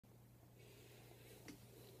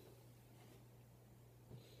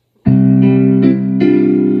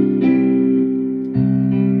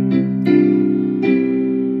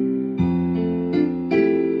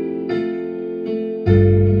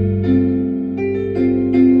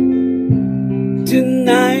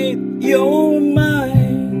your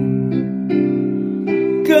mind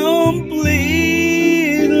completely.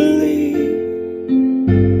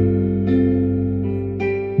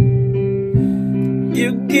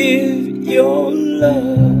 You give your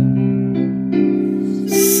love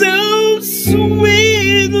so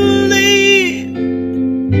sweetly.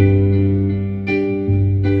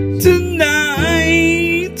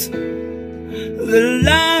 Tonight, the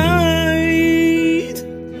light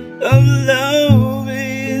of love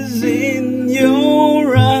is in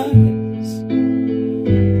your eyes.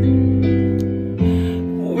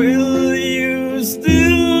 Will you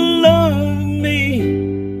still love me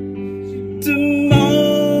tomorrow?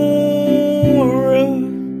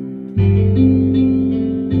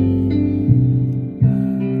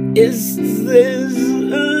 Is this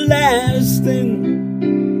a lasting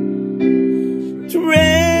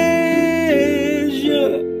treasure,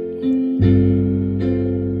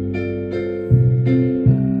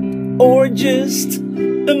 or just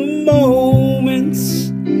a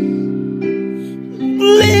moment's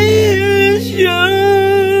pleasure?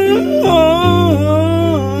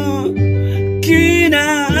 Can I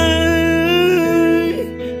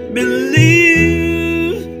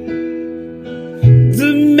believe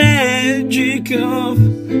the magic of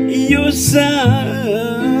your sighs?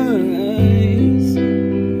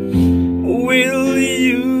 Will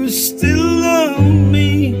you still love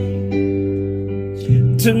me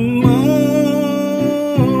tomorrow?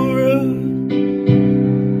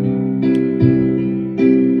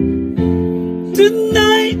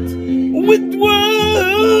 Tonight, with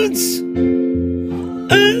words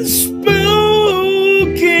unspoken,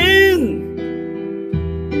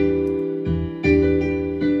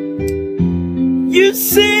 you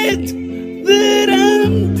said that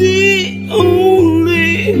I'm the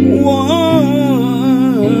only one.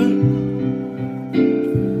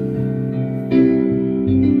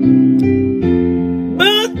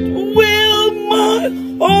 But will my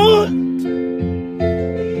heart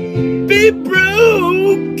be broken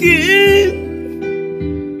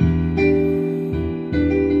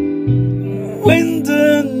when the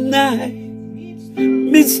night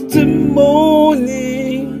meets the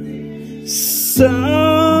morning sun?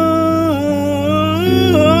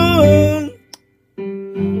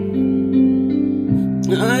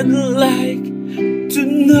 I'd like to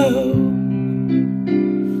know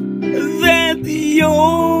that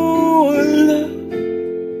your love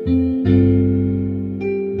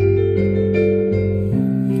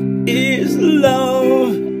is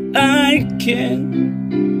love I can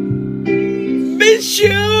be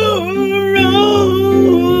sure of.